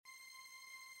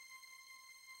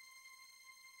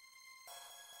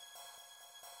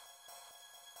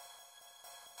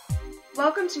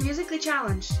Welcome to Musically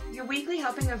Challenged, your weekly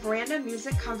helping of random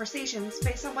music conversations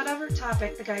based on whatever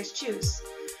topic the guys choose.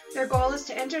 Their goal is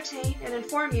to entertain and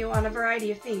inform you on a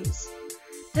variety of themes.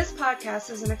 This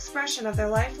podcast is an expression of their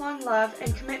lifelong love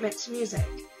and commitment to music.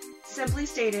 Simply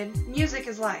stated, music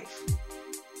is life.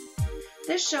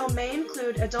 This show may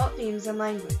include adult themes and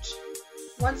language.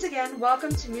 Once again,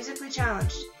 welcome to Musically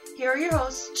Challenged. Here are your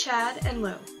hosts, Chad and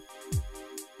Lou.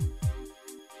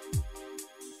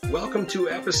 Welcome to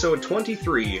episode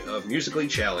 23 of Musically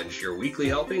Challenged, your weekly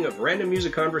helping of random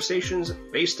music conversations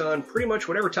based on pretty much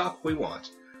whatever topic we want.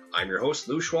 I'm your host,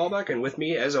 Lou Schwalbach, and with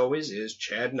me, as always, is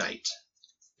Chad Knight.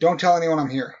 Don't tell anyone I'm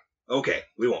here. Okay,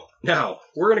 we won't. Now,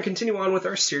 we're going to continue on with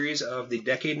our series of the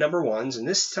decade number ones, and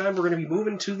this time we're going to be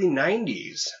moving to the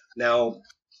 90s. Now,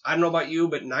 I don't know about you,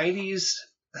 but 90s,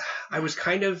 I was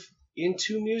kind of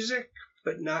into music,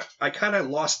 but not. I kind of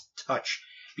lost touch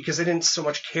because I didn't so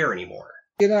much care anymore.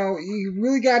 You know, you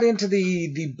really got into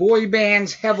the boy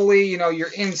bands heavily, you know, your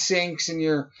NSYNCs and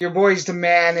your Boyz II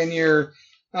Men and your,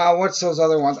 what's those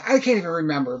other ones? I can't even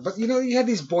remember. But, you know, you had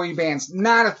these boy bands,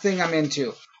 not a thing I'm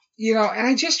into. You know, and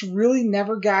I just really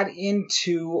never got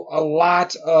into a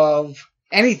lot of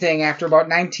anything after about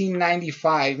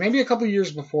 1995, maybe a couple of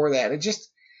years before that.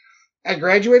 I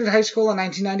graduated high school in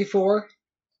 1994,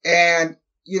 and,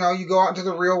 you know, you go out into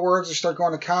the real world, you start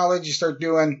going to college, you start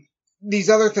doing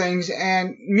these other things,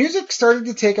 and music started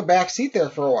to take a back seat there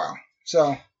for a while.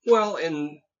 So, well,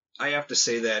 and I have to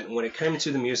say that when it came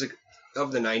to the music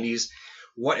of the 90s,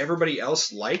 what everybody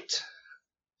else liked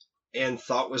and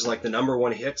thought was like the number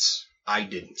one hits, I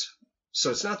didn't. So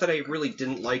it's not that I really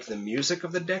didn't like the music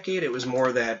of the decade, it was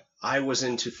more that I was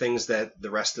into things that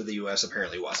the rest of the U.S.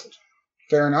 apparently wasn't.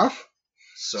 Fair enough.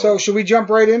 So should we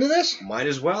jump right into this? Might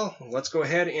as well. Let's go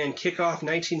ahead and kick off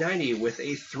 1990 with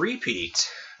a three-peat.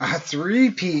 A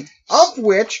three-peat, of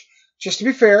which, just to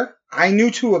be fair, I knew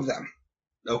two of them.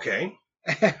 Okay.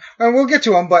 And we'll get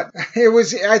to them, but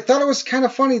I thought it was kind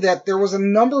of funny that there was a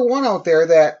number one out there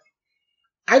that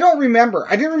I don't remember.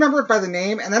 I didn't remember it by the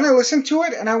name, and then I listened to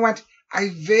it, and I went, I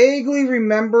vaguely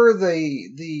remember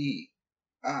the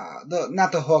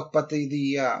not the hook, but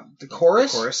the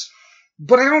chorus. The chorus.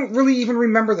 But I don't really even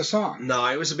remember the song. No,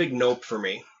 it was a big nope for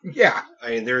me. Yeah. I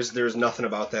mean, there's nothing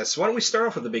about that. So why don't we start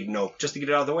off with a big nope, just to get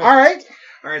it out of the way? All right,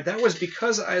 that was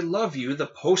Because I Love You, the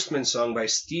Postman song by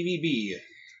Stevie B.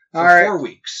 For All right. 4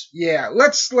 weeks. Yeah,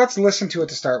 let's listen to it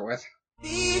to start with.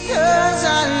 Because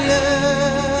I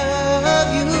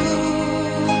love you,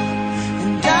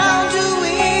 and I'll do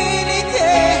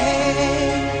anything.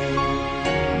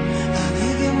 I'll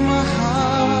give you my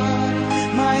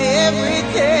heart, my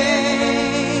everything.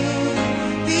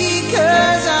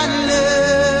 Because I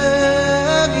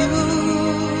love you,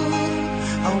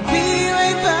 I'll be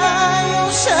right by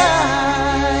your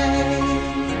side,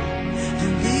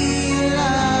 and be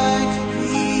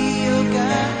your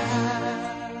guide.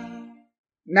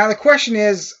 Now the question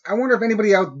is, I wonder if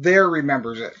anybody out there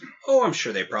remembers it. Oh, I'm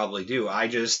sure they probably do.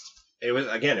 It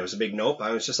was a big nope.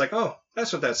 I was just like, oh,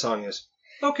 that's what that song is.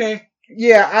 Okay.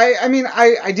 Yeah, I mean,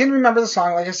 I didn't remember the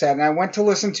song, like I said, and I went to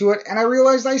listen to it, and I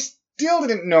realized I still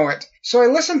didn't know it. So I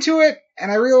listened to it,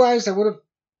 and I realized I would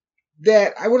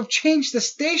have changed the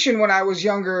station when I was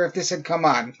younger if this had come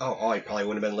on. Oh, I probably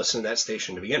wouldn't have been listening to that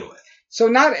station to begin with. So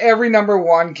not every number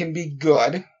one can be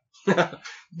good.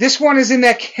 This one is in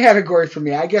that category for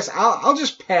me. I guess I'll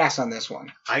just pass on this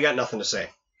one. I got nothing to say.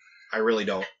 I really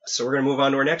don't. So we're going to move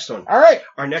on to our next one. All right.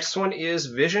 Our next one is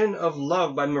Vision of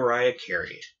Love by Mariah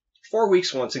Carey. 4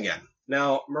 weeks once again.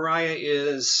 Now, Mariah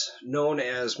is known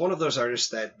as one of those artists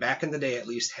that back in the day at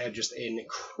least had just an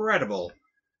incredible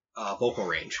vocal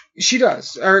range. She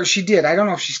does, or she did. I don't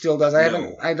know if she still does.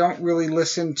 No. I don't really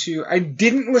listen to. I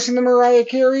didn't listen to Mariah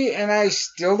Carey, and I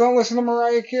still don't listen to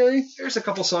Mariah Carey. There's a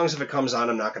couple songs, if it comes on,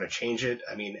 I'm not going to change it.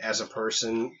 I mean, as a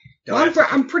person...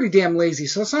 I'm pretty damn lazy,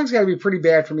 so the song's got to be pretty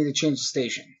bad for me to change the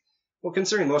station. Well,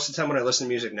 considering most of the time when I listen to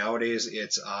music nowadays,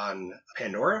 it's on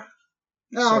Pandora.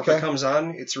 Oh, so okay. if it comes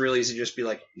on, it's real easy to just be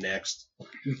like, next.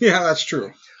 Yeah, that's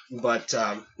true. But,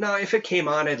 no, if it came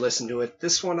on, I'd listen to it.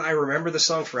 This one, I remember the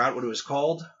song, forgot what it was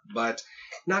called, but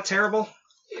not terrible.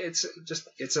 It's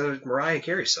a Mariah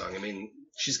Carey song. I mean,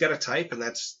 she's got a type, and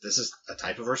this is a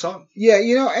type of her song. Yeah,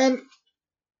 you know, and,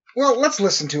 well, let's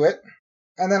listen to it,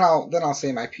 and then I'll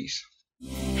say my piece.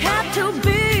 Had to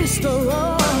be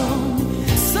strong,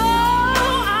 so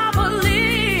I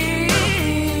believed,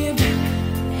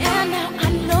 and now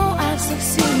I know I've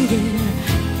succeeded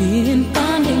in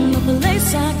finding a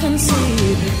place I can see.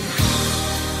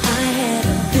 I had a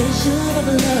vision of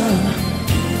love,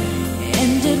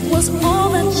 and it was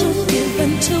all that you've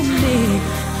given to me.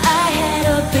 I had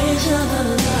a vision of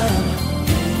love,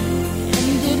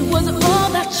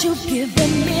 what you've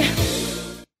given me.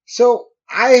 So,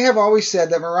 I have always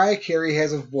said that Mariah Carey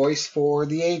has a voice for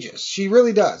the ages. She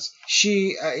really does.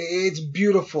 It's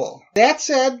beautiful. That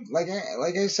said, like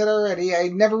I said already, I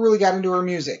never really got into her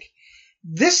music.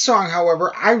 This song,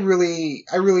 however, I really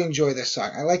enjoy this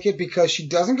song. I like it because she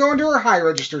doesn't go into her high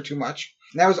register too much.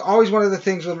 And that was always one of the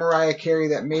things with Mariah Carey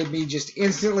that made me just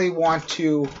instantly want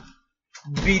to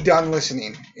be done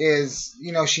listening. Is,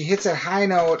 she hits that high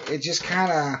note, it just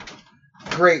kind of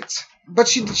grates. But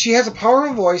she has a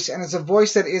powerful voice, and it's a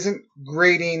voice that isn't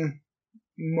grating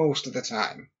most of the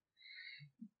time.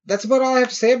 That's about all I have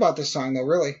to say about this song, though,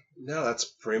 really. No, that's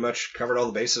pretty much covered all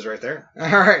the bases right there. All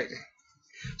right.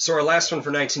 So our last one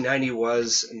for 1990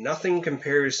 was Nothing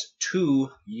Compares to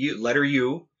You, Letter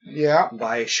U, Yeah.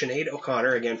 by Sinead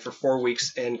O'Connor, again for 4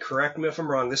 weeks. And correct me if I'm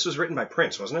wrong, this was written by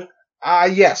Prince, wasn't it?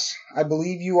 Yes, I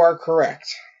believe you are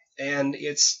correct. And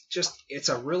it's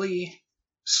a really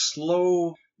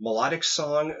slow, melodic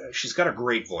song. She's got a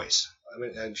great voice. I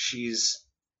mean, and she's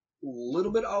a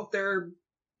little bit out there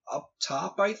up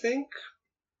top, I think.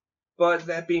 But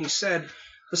that being said,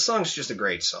 the song's just a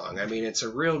great song. I mean, it's a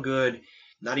real good,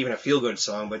 not even a feel-good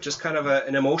song, but just kind of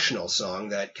an emotional song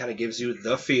that kind of gives you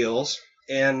the feels.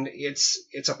 And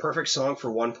it's a perfect song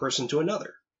for one person to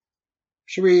another.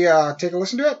 Should we take a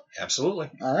listen to it? Absolutely.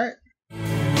 All right.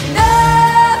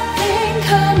 Nothing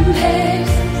compares.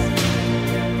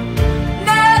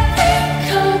 Nothing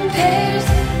compares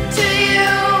to you.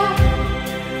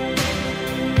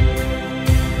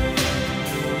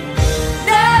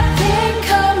 Nothing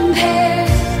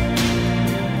compares.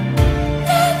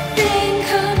 Nothing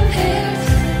compares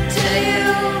to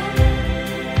you.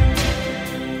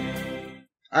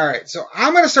 All right, so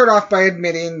I'm going to start off by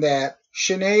admitting that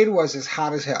Sinead was as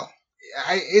hot as hell.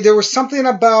 There was something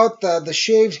about the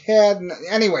shaved head.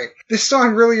 Anyway, this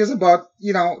song really is about,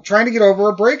 trying to get over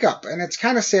a breakup. And it's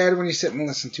kind of sad when you sit and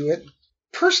listen to it.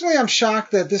 Personally, I'm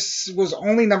shocked that this was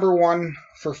only number one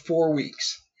for 4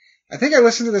 weeks. I think I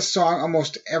listened to this song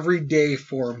almost every day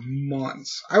for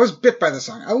months. I was bit by the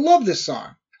song. I love this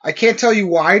song. I can't tell you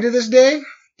why to this day,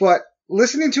 but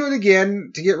listening to it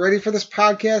again to get ready for this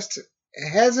podcast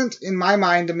hasn't, in my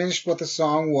mind, diminished what the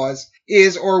song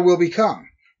is, or will become.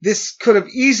 This could have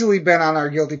easily been on our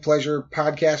Guilty Pleasure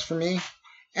podcast for me.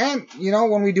 And,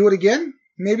 when we do it again,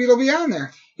 maybe it'll be on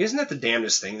there. Isn't that the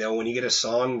damnedest thing, though, when you get a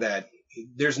song that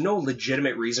there's no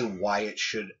legitimate reason why it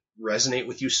should resonate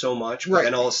with you so much, but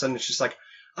then all of a sudden it's just like,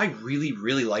 I really,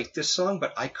 really like this song,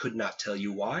 but I could not tell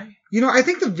you why. I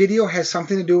think the video has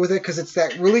something to do with it, because it's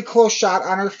that really close shot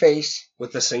on her face.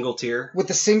 With the single tear? With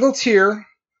the single tear.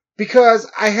 Because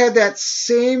I had that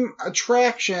same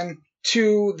attraction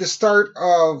to the start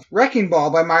of Wrecking Ball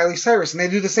by Miley Cyrus. And they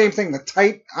do the same thing, the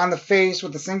tight on the face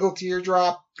with the single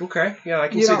teardrop. Okay, yeah, I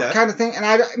can see that. Kind of thing.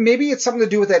 And maybe it's something to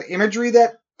do with that imagery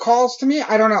that calls to me.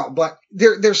 I don't know. But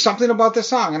there's something about this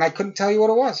song, and I couldn't tell you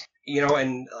what it was.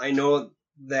 And I know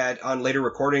that on later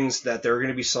recordings that there are going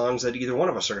to be songs that either one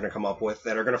of us are going to come up with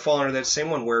that are going to fall under that same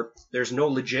one where there's no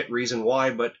legit reason why.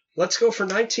 But let's go for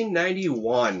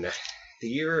 1991. The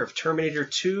year of Terminator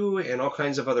 2 and all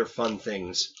kinds of other fun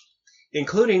things,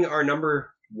 including our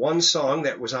number one song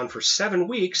that was on for 7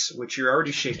 weeks, which you're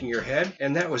already shaking your head,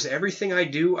 and that was Everything I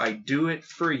Do It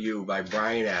For You by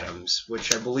Bryan Adams,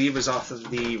 which I believe is off of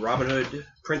the Robin Hood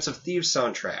Prince of Thieves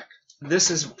soundtrack.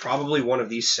 This is probably one of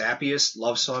the sappiest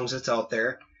love songs that's out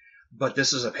there, but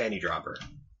this is a panty dropper.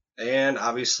 And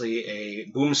obviously a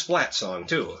boom splat song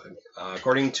too,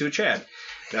 according to Chad.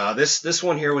 Now this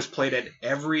one here was played at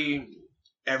every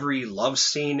love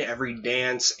scene, every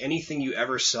dance, anything you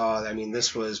ever saw. I mean,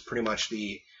 this was pretty much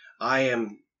I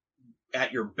am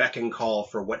at your beck and call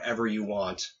for whatever you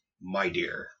want, my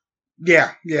dear.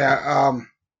 Yeah. Go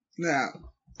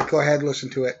ahead, listen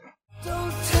to it.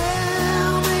 Don't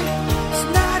tell me it's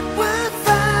not worth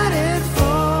fighting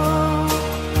for.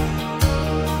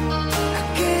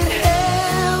 I can't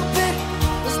help it.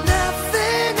 There's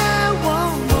nothing I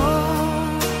want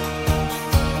more.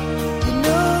 You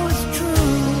know it's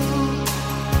true.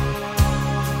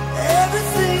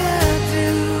 Everything I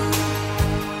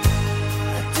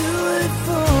do it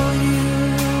for you.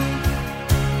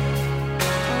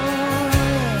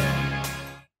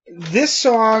 This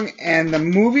song and the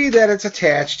movie that it's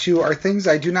attached to are things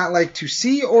I do not like to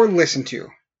see or listen to.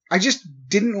 I just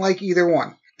didn't like either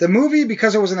one. The movie,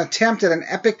 because it was an attempt at an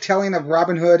epic telling of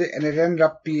Robin Hood, and it ended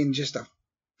up being just a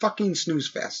fucking snooze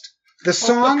fest. The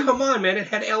song... Oh, come on, man. It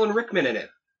had Alan Rickman in it.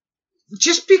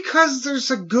 just because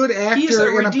there's a good actor He is a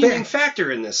in a redeeming bad...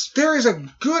 factor in this. There is a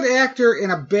good actor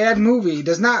in a bad movie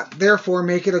does not, therefore,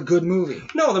 make it a good movie.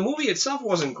 No, the movie itself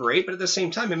wasn't great, but at the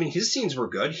same time, I mean, his scenes were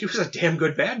good. He was a damn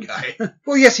good bad guy.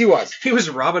 Well, yes, he was. He was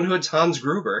Robin Hood's Hans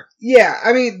Gruber. Yeah,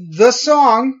 I mean, the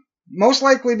song, most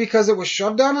likely because it was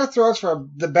shoved down our throats for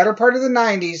the better part of the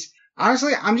 90s.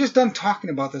 Honestly, I'm just done talking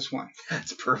about this one.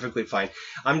 That's perfectly fine.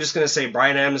 I'm just going to say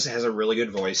Bryan Adams has a really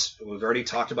good voice. We've already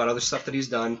talked about other stuff that he's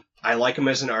done. I like him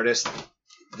as an artist.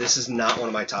 This is not one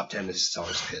of my top 10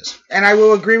 songs of his. And I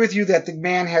will agree with you that the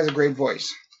man has a great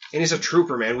voice. And he's a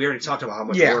trooper, man. We already talked about how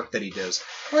much work that he does.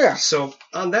 Oh, yeah. So,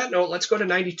 on that note, let's go to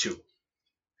 92.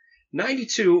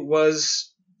 92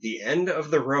 was the end of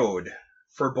the road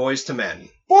for Boyz II Men.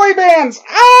 Boy bands!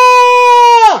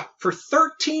 Ah! For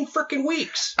 13 frickin'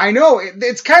 weeks. I know.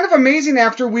 It's kind of amazing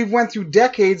after we've went through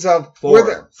decades of...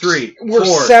 4, 3, 4.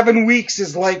 7 weeks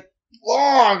is like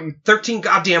long. 13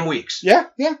 goddamn weeks. Yeah,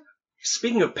 yeah.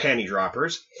 Speaking of panty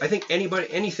droppers, I think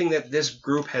anything that this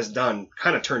group has done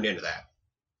kind of turned into that.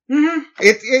 Mm-hmm.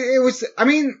 It was, I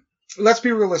mean, let's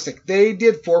be realistic. They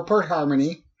did 4-part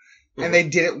harmony, and they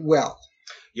did it well.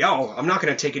 Yo, I'm not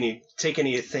going to take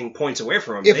anything points away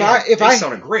from them. They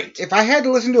sounded great. If I had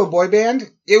to listen to a boy band,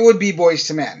 it would be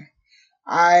Boyz II Men.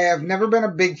 I have never been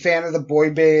a big fan of the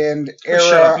boy band era.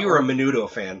 Shut up, you were a Menudo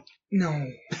fan.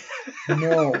 No.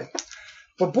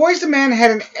 But Boyz II Men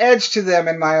had an edge to them,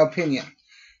 in my opinion.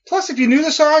 Plus, if you knew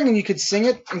the song and you could sing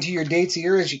it into your date's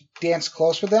ear as you danced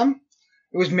close with them,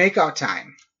 it was Makeout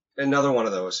Time. Another one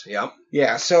of those, yep.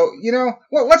 Yeah, so,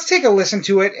 well, let's take a listen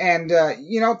to it and,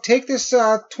 take this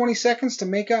 20 seconds to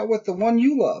make out with the one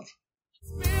you love.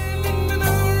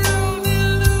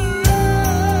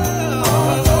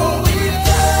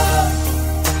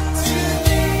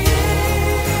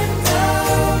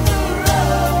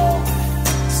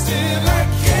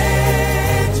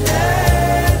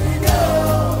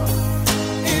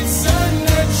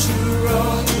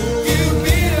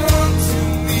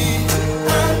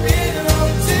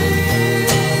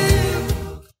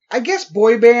 I guess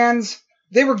boy bands,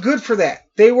 they were good for that.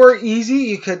 They were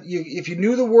easy. If you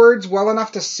knew the words well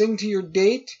enough to sing to your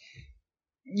date,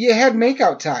 you had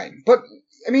Makeout Time. But,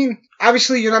 I mean,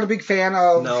 obviously you're not a big fan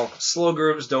of... No, slow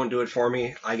grooves don't do it for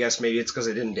me. I guess maybe it's because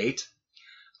I didn't date.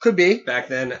 Could be. Back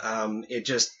then,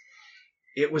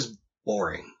 it was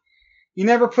boring. You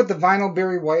never put the vinyl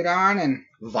Barry White on and...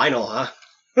 Vinyl,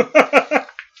 huh?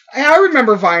 I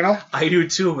remember vinyl. I do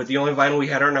too, but the only vinyl we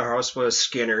had in our house was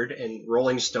Skinnerd and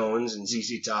Rolling Stones and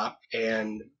ZZ Top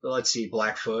and, let's see,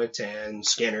 Blackfoot and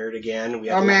Skinnerd again. We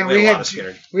had a lot of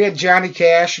Skinnerd. We had Johnny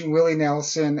Cash and Willie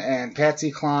Nelson and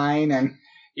Patsy Cline and...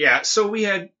 Yeah, so we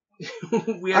had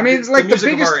the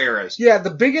music of our eras. Yeah, the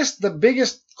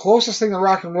biggest, closest thing to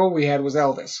rock and roll we had was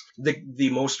Elvis. The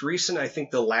most recent, I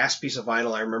think the last piece of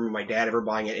vinyl I remember my dad ever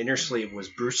buying at Inner Sleeve was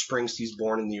Bruce Springsteen's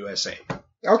Born in the USA.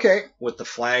 Okay. With the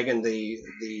flag and the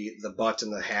butt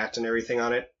and the hat and everything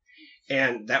on it.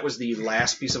 And that was the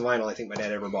last piece of vinyl I think my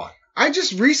dad ever bought. I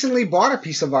just recently bought a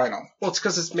piece of vinyl. Well, it's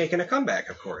because it's making a comeback,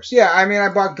 of course. Yeah, I mean, I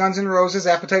bought Guns N' Roses'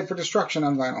 Appetite for Destruction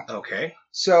on vinyl. Okay.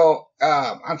 So,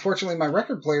 unfortunately, my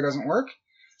record player doesn't work.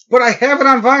 But I have it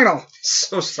on vinyl.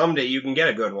 So someday you can get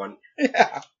a good one.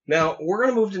 Yeah. Now, we're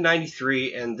going to move to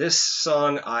 93, and this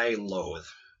song I loathe.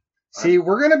 See,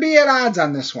 we're going to be at odds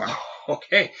on this one.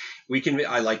 Okay.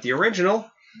 I like the original.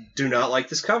 Do not like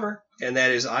this cover. And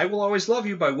that is I Will Always Love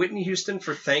You by Whitney Houston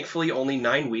for thankfully only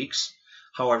 9 weeks.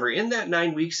 However, in that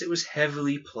 9 weeks, it was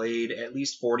heavily played at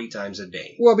least 40 times a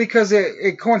day. Well, because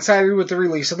it coincided with the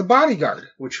release of The Bodyguard.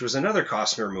 Which was another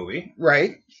Costner movie.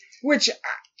 Right. Which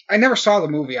I never saw the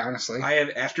movie, honestly. I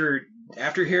have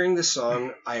after hearing this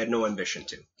song, I had no ambition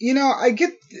to. I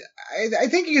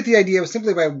think you get the idea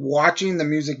simply by watching the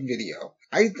music video.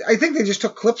 I think they just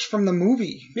took clips from the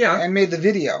movie and made the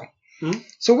video. Hmm?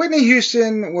 So Whitney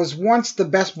Houston was once the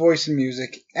best voice in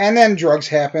music, and then drugs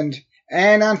happened,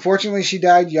 and unfortunately she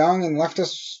died young and left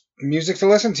us music to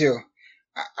listen to.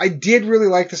 I did really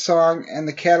like the song and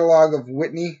the catalog of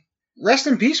Whitney. Rest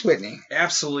in peace, Whitney.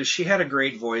 Absolutely. She had a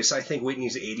great voice. I think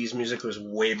Whitney's 80s music was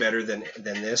way better than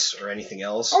this or anything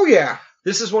else. Oh, yeah.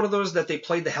 This is one of those that they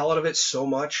played the hell out of it so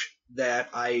much that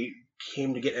I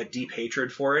came to get a deep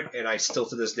hatred for it, and I still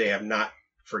to this day have not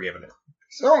forgiven it.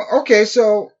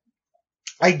 So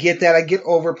I get that. I get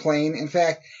overplaying. In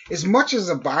fact, as much as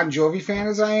a Bon Jovi fan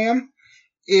as I am,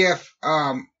 if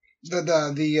the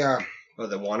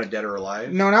Wanted Dead or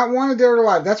Alive? No, not Wanted Dead or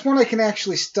Alive. That's one I can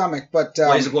actually stomach, but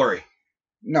Blaze of Glory.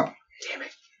 No. Damn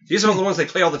it. These are the ones they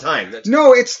play all the time.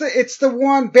 No, it's the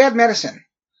one Bad Medicine.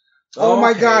 Oh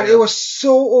my God, yeah. It was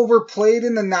so overplayed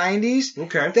in the 90s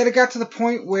that it got to the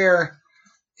point where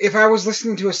if I was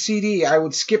listening to a CD, I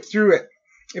would skip through it.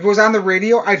 If it was on the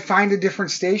radio, I'd find a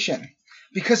different station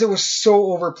because it was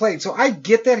so overplayed. So I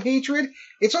get that hatred.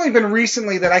 It's only been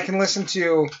recently that I can listen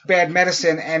to Bad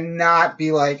Medicine and not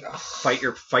be like, ugh. Fight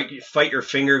your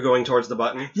finger going towards the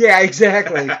button. Yeah,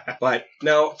 exactly. But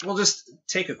no, we'll just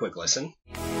take a quick listen.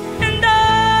 And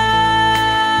I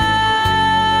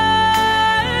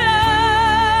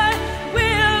will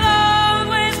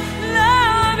always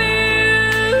love you.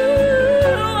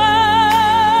 I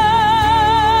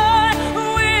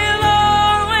will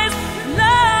always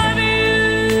love you.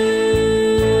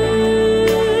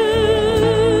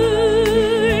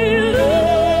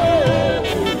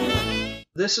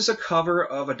 This is a cover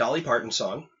of a Dolly Parton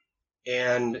song.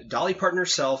 And Dolly Parton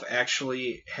herself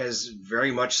actually has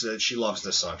very much said she loves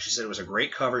this song. She said it was a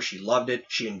great cover. She loved it.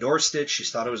 She endorsed it. She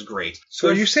thought it was great. So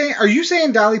are you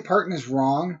saying Dolly Parton is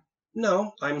wrong?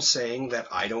 No, I'm saying that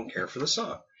I don't care for the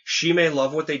song. She may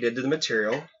love what they did to the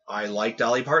material. I like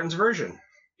Dolly Parton's version.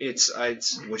 It's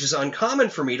which is uncommon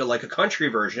for me to like a country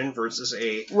version versus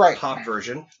a pop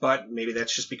version, but maybe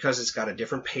that's just because it's got a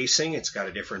different pacing, it's got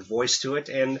a different voice to it,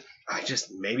 and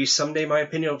maybe someday my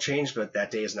opinion will change, but that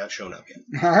day has not shown up yet.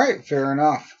 All right, fair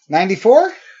enough.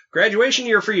 94? Graduation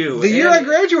year for you. The year I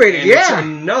graduated, and yeah. It's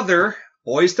another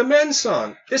Boyz II Men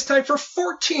song, this time for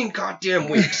 14 goddamn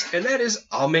weeks, and that is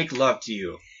I'll Make Love to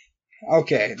You.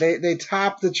 Okay, they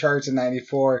topped the charts in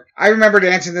 94. I remember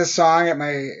dancing this song at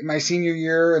my senior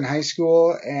year in high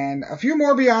school, and a few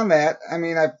more beyond that. I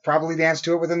mean, I probably danced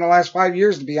to it within the last 5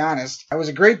 years, to be honest. It was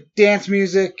a great dance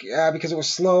music because it was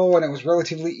slow and it was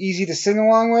relatively easy to sing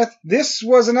along with. This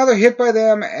was another hit by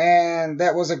them, and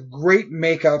that was a great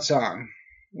makeout song.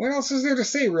 What else is there to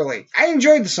say, really? I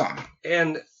enjoyed the song.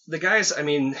 And the guys, I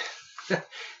mean...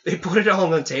 They put it all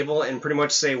on the table and pretty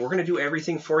much say, we're going to do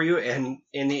everything for you, and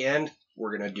in the end,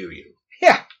 we're going to do you.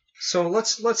 Yeah. So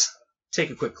let's take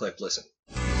a quick clip. Listen.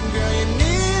 Girl, you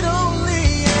need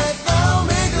only if I'll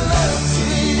make love to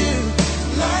you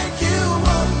like you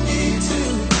want me to,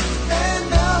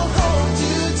 and I'll hold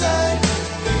you tight,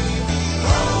 baby,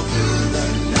 all through the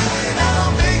night.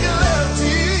 I'll make love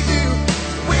to you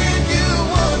when you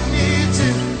want me to,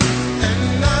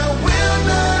 and I will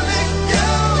not let go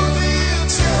till you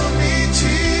tell me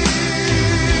to.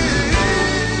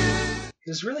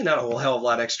 There's really not a whole hell of a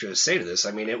lot extra to say to this.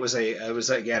 I mean, it was a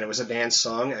dance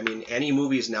song. I mean, any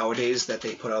movies nowadays that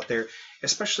they put out there,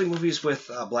 especially movies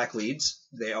with black leads,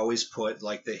 they always put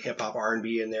like the hip hop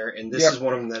R&B in there, and this is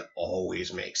one of them that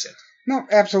always makes it. No,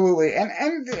 absolutely. And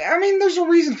I mean, there's a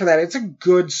reason for that. It's a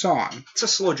good song. It's a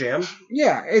slow jam.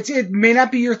 Yeah, it may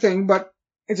not be your thing, but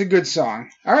it's a good song.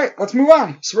 All right, let's move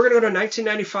on. So we're going to go to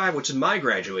 1995, which is my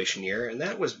graduation year, and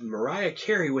that was Mariah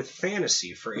Carey with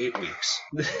Fantasy for 8 weeks.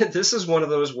 This is one of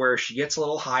those where she gets a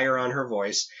little higher on her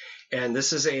voice, and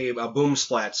this is a boom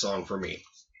splat song for me.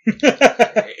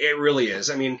 It really is.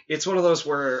 I mean, it's one of those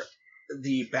where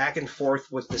the back and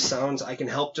forth with the sounds, I can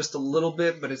help just a little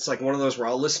bit, but it's like one of those where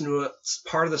I'll listen to a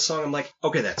part of the song, I'm like,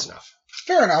 okay, that's enough.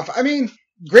 Fair enough. I mean,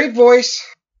 great voice.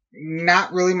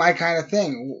 Not really my kind of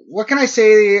thing. What can I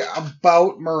say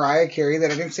about Mariah Carey that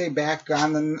I didn't say back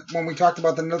on when we talked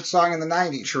about the song in the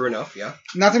 90s? True enough, yeah.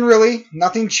 Nothing really.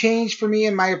 Nothing changed for me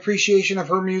in my appreciation of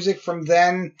her music from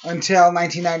then until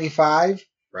 1995.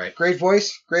 Right. Great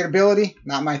voice, great ability,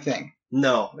 not my thing.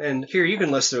 No, and here, you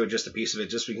can listen to just a piece of it,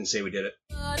 just so we can say we did it.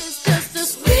 But it's just a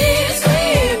sweet,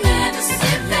 sweet fantasy,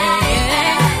 baby.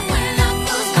 When I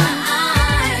close my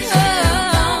eyes, you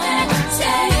know that you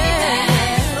take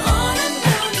all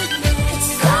around it. It's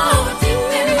so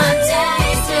deep in my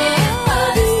taste,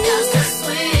 but it's just a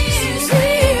sweet,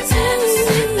 sweet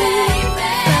fantasy, baby.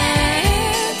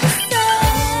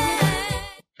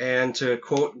 And to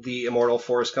quote the immortal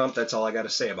Forrest Gump, that's all I got to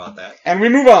say about that. And we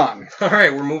move on. All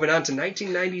right, we're moving on to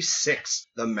 1996.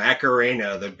 The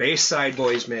Macarena, the Bayside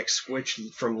Boys mix, which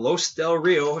from Los Del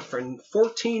Rio for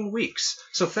 14 weeks.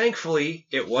 So thankfully,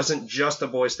 it wasn't just a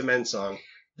Boyz II Men song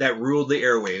that ruled the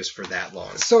airwaves for that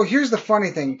long. So here's the funny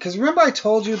thing, because remember I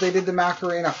told you they did the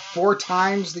Macarena 4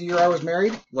 times the year I was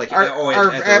married? Like, at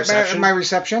the reception? At my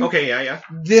reception? Okay, yeah.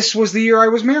 This was the year I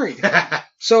was married.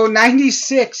 So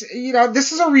 96,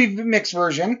 this is a remix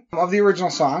version of the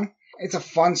original song. It's a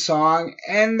fun song,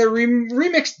 and the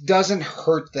remix doesn't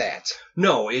hurt that.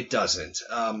 No, it doesn't.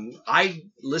 I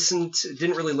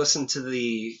didn't really listen to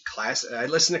the class. I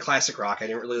listened to classic rock. I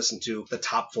didn't really listen to the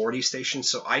top 40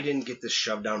 stations, so I didn't get this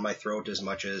shoved down my throat as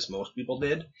much as most people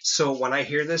did. So when I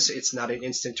hear this, it's not an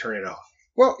instant turn it off.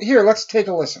 Well, here, let's take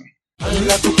a listen.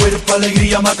 Dala tu cuerpo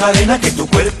alegría Macarena, que tu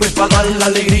cuerpo es para dar la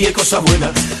alegría y cosas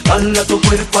buenas. Dala tu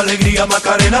cuerpo alegría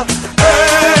Macarena,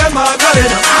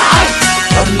 Macarena.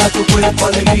 Bala tu cuerpo,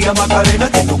 alegría, Macarena,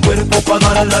 que tu cuerpo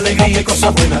para dar la alegría y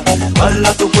cosas buenas.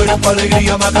 Bala tu cuerpo,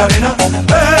 alegría, Macarena,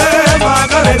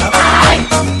 Macarena.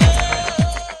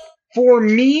 For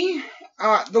me,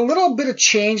 the little bit of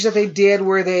change that they did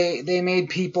where they made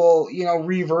people,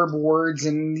 reverb words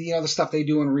and, the stuff they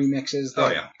do in remixes. Oh,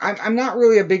 yeah. I'm not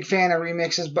really a big fan of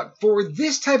remixes, but for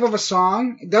this type of a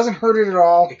song, it doesn't hurt it at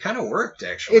all. It kind of worked,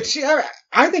 actually.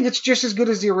 I think it's just as good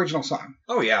as the original song.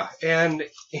 Oh, yeah. And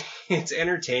it's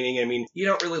entertaining. I mean, you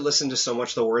don't really listen to so much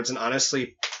of the words, and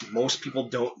honestly, most people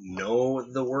don't know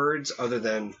the words other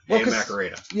than Hey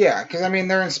Macarena. Yeah, because,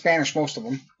 they're in Spanish, most of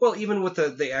them. Well, even with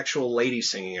the actual lady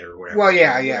singing it or whatever. Well,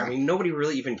 yeah. I mean, nobody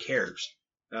really even cares.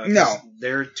 No.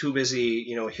 They're too busy,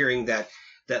 hearing that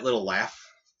little laugh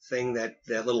thing, that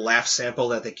little laugh sample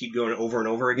that they keep going over and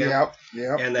over again.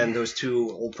 Yep. And then those two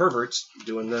old perverts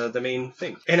doing the main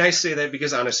thing. And I say that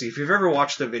because, honestly, if you've ever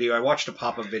watched the video, I watched a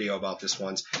pop-up video about this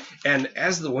once, and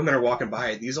as the women are walking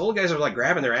by, these old guys are, like,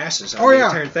 grabbing their asses on the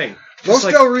entire thing. Los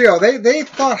Del Rio, they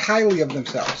thought highly of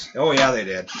themselves. Oh, yeah, they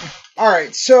did. All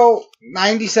right, so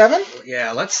 97?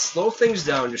 Yeah, let's slow things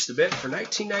down just a bit. For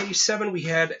 1997, we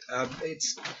had,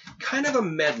 it's kind of a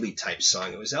medley type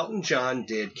song. It was Elton John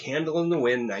did Candle in the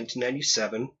Wind,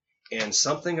 1997, and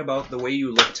Something About the Way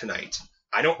You Look Tonight.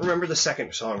 I don't remember the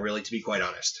second song, really, to be quite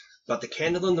honest. But the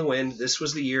Candle in the Wind, this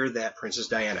was the year that Princess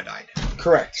Diana died.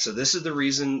 Correct. So this is the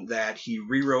reason that he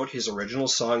rewrote his original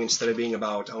song. Instead of being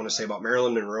about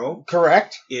Marilyn Monroe.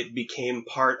 Correct. It became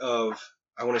part of,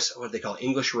 what they call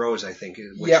English Rose, I think,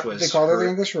 which was they called her the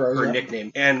English Rose, her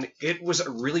nickname. And it was a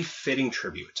really fitting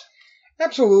tribute.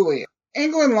 Absolutely.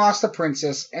 England lost a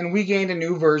princess, and we gained a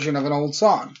new version of an old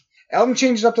song. Elton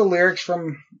changed up the lyrics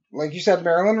from, like you said,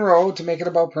 Marilyn Monroe to make it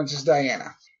about Princess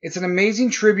Diana. It's an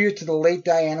amazing tribute to the late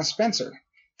Diana Spencer,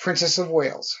 Princess of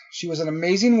Wales. She was an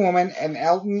amazing woman, and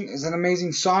Elton is an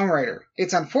amazing songwriter.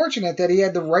 It's unfortunate that he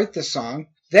had to write this song.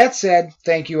 That said,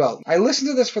 thank you, Elton. I listened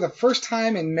to this for the first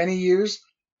time in many years,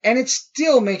 and it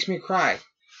still makes me cry.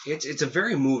 It's a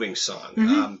very moving song.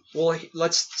 Mm-hmm. Well,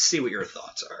 let's see what your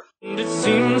thoughts are. It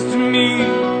seems to me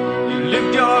you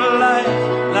lived your life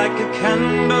like a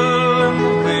candle in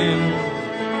the wind,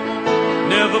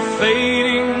 never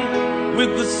fading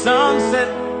with the sunset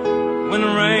when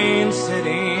rain set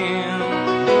in,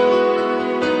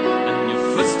 and your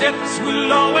footsteps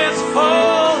will always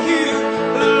fall here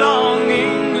along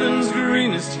England's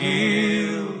greenest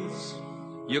hills.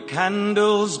 Your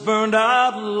candles burned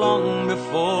out long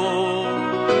before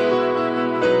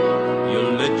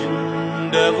your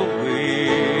legend ever will.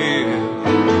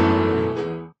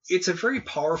 It's a very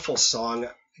powerful song.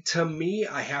 To me,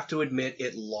 I have to admit,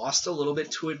 it lost a little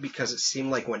bit to it because it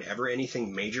seemed like whenever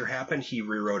anything major happened, he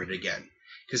rewrote it again.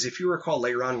 Because if you recall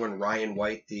later on when Ryan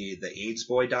White, the AIDS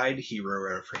boy, died, he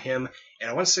rewrote it for him. And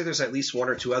I want to say there's at least one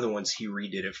or two other ones he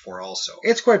redid it for also.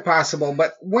 It's quite possible,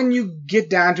 but when you get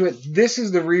down to it, this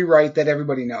is the rewrite that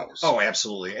everybody knows. Oh,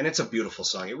 absolutely. And it's a beautiful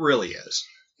song. It really is.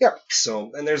 Yep.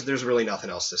 So, and there's really nothing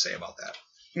else to say about that.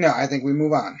 No, I think we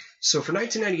move on. So for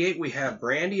 1998, we have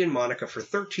Brandy and Monica for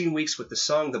 13 weeks with the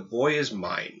song The Boy Is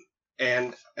Mine.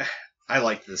 And I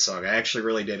liked this song. I actually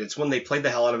really did. It's when they played the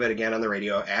hell out of it again on the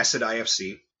radio, Acid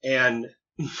IFC. And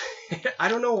I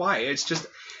don't know why. It's just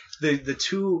the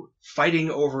two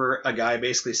fighting over a guy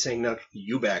basically saying, no,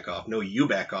 you back off. No, you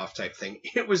back off type thing.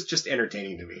 It was just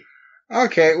entertaining to me.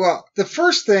 Okay, well, the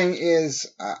first thing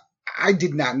is I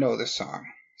did not know this song.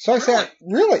 So I sat,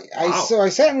 really? Wow. So I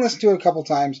sat and listened to it a couple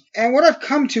times. And what I've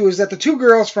come to is that the two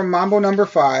girls from Mambo No.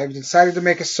 5 decided to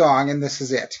make a song, and this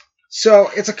is it.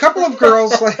 So it's a couple of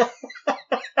girls.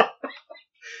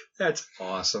 That's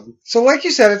awesome. So like you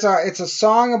said, it's a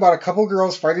song about a couple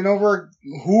girls fighting over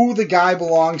who the guy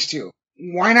belongs to.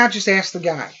 Why not just ask the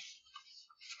guy?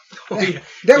 Oh, yeah.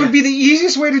 That would be the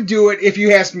easiest way to do it if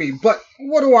you asked me. But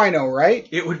what do I know, right?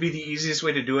 It would be the easiest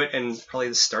way to do it and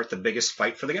probably start the biggest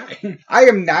fight for the guy. I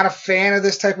am not a fan of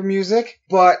this type of music,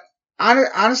 but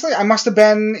honestly, I must have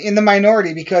been in the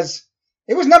minority because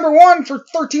it was number one for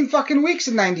 13 fucking weeks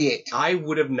in 98. I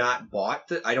would have not bought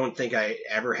that. I don't think I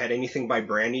ever had anything by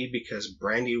Brandy because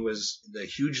Brandy was the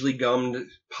hugely gummed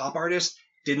pop artist.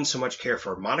 Didn't so much care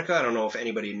for Monica. I don't know if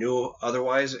anybody knew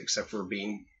otherwise except for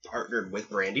being partnered with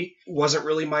Brandy. Wasn't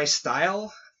really my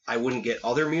style. I wouldn't get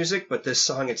other music, but this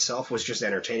song itself was just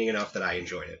entertaining enough that I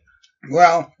enjoyed it.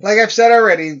 Well, like I've said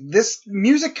already, this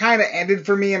music kind of ended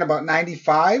for me in about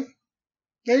 95.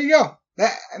 There you go.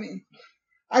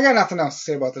 I got nothing else to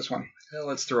say about this one. Well,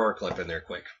 let's throw our clip in there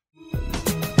quick.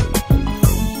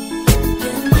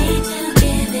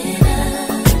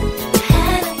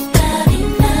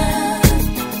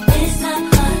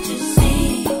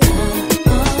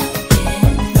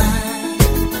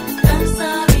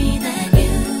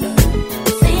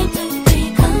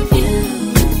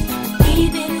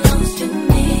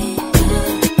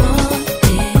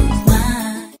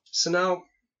 now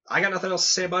I got nothing else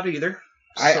to say about it either.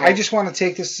 I just want to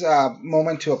take this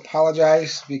moment to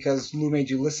apologize because Lou made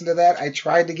you listen to that. I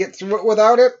tried to get through it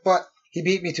without it, but he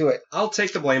beat me to it. I'll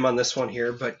take the blame on this one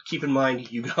here, but keep in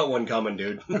mind, you got one coming,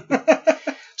 dude.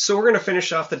 So we're going to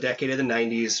finish off the decade of the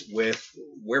 90s with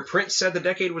where Prince said the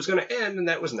decade was going to end, and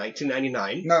that was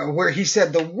 1999. No, where he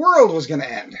said the world was going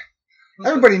to end.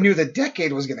 Everybody knew the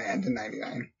decade was going to end in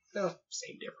 99. Well,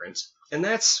 same difference. And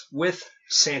that's with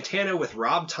Santana with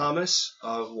Rob Thomas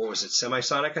of, what was it,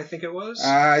 Semisonic, I think it was?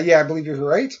 Yeah, I believe you're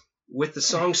right. With the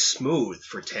song Smooth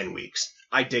for 10 Weeks.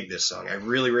 I dig this song. I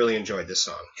really, really enjoyed this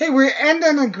song. Hey, we end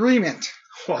an agreement.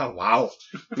 Wow.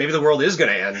 Maybe the world is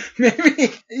going to end.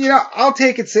 Maybe, I'll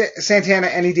take it, Santana,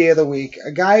 any day of the week.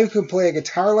 A guy who can play a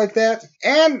guitar like that,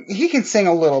 and he can sing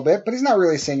a little bit, but he's not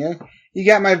really singing. You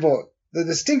got my vote. The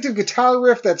distinctive guitar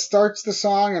riff that starts the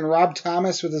song, and Rob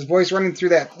Thomas with his voice running through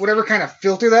that, whatever kind of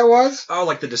filter that was. Oh,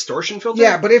 like the distortion filter?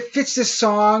 Yeah, but it fits this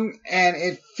song, and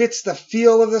it fits the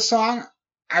feel of the song.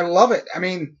 I love it. I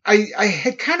mean, I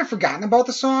had kind of forgotten about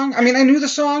the song. I mean, I knew the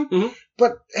song,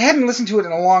 but I hadn't listened to it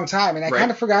in a long time, and I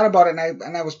kind of forgot about it,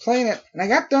 and I was playing it, and I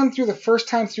got done through the first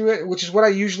time through it, which is what I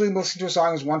usually listen to a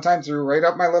song is one time through, right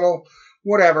up my little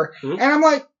whatever, and I'm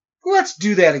like, let's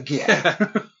do that again.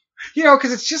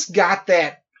 Because it's just got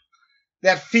that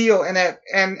feel and that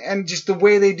and just the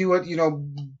way they do it,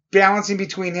 balancing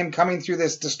between him coming through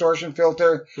this distortion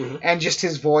filter and just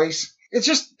his voice.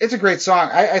 It's a great song.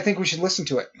 I think we should listen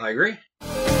to it. I agree.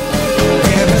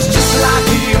 And it's just like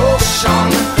the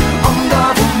ocean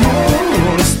under the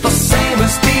moon. It's the same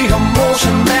as the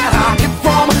emotion that I get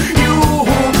from you.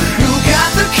 You got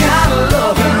the kind of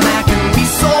loving that can be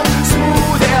so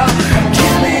smooth. Yeah.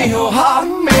 Give me your heart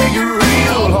and make it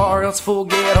real, or else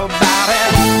forget about it.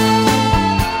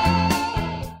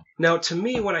 Now, to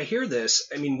me, when I hear this,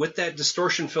 I mean, with that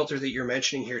distortion filter that you're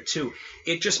mentioning here, too,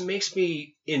 it just makes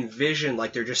me envision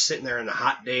like they're just sitting there on a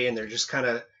hot day and they're just kind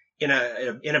of in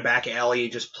a back alley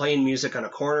just playing music on a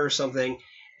corner or something.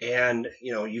 And,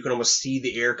 you can almost see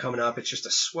the air coming up. It's just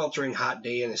a sweltering hot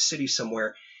day in a city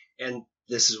somewhere. And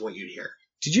this is what you'd hear.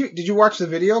 Did you watch the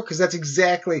video? Because that's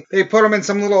exactly, they put them in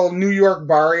some little New York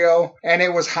barrio and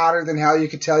it was hotter than hell. You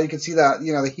could tell, you could see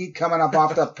the heat coming up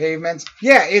off the pavements.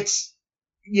 Yeah,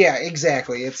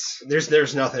 exactly.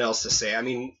 There's nothing else to say. I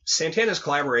mean, Santana's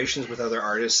collaborations with other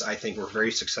artists, I think, were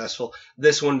very successful.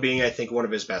 This one being, I think, one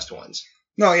of his best ones.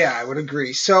 No, yeah, I would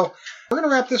agree. So we're going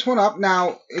to wrap this one up.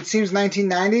 Now, it seems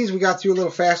 1990s. We got through a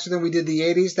little faster than we did the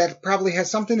 80s. That probably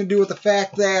has something to do with the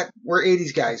fact that we're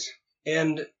 80s guys.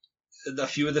 And a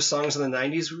few of the songs in the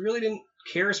 90s, we really didn't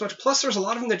care as much. Plus, there's a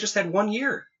lot of them that just had 1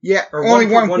 year. Yeah, or only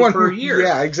one per year.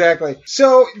 Yeah, exactly.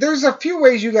 So there's a few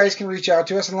ways you guys can reach out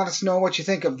to us and let us know what you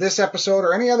think of this episode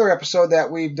or any other episode that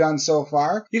we've done so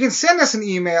far. You can send us an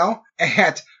email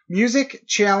at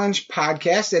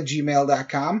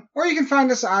musicchallengepodcast@gmail.com, or you can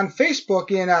find us on Facebook.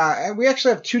 We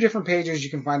actually have two different pages you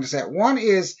can find us at. One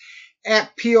is at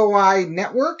POI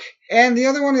Network, and the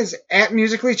other one is at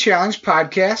Musically Challenged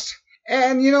Podcast.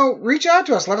 And, reach out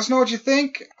to us. Let us know what you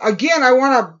think. Again, I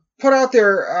want to put out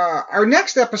there, our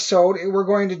next episode we're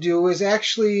going to do is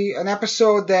actually an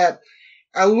episode that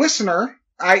a listener,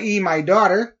 i.e. my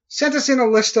daughter, sent us in a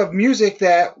list of music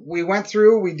that we went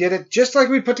through. We did it just like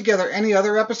we put together any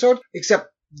other episode,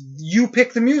 except you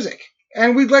pick the music.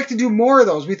 And we'd like to do more of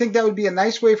those. We think that would be a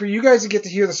nice way for you guys to get to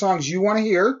hear the songs you want to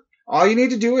hear. All you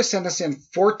need to do is send us in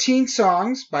 14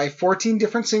 songs by 14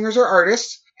 different singers or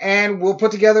artists. And we'll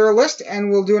put together a list, and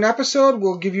we'll do an episode.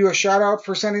 We'll give you a shout out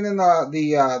for sending in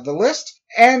the list,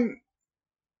 and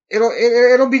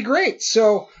it'll be great.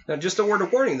 So now, just a word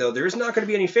of warning, though, there is not going to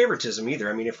be any favoritism either.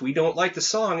 I mean, if we don't like the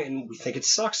song and we think it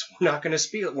sucks, we're not going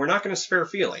to spare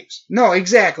feelings. No,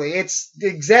 exactly. It's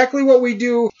exactly what we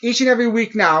do each and every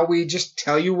week. Now we just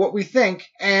tell you what we think,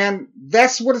 and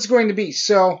that's what it's going to be.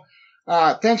 So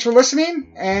thanks for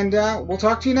listening, and we'll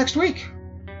talk to you next week.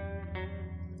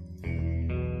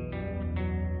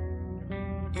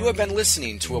 You have been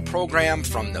listening to a program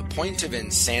from the Point of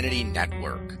Insanity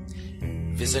Network.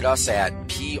 Visit us at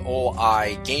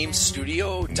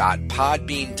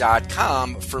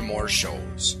poigamestudio.podbean.com for more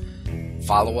shows.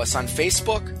 Follow us on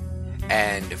Facebook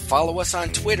and follow us on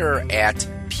Twitter at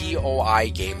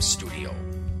POI Game Studio.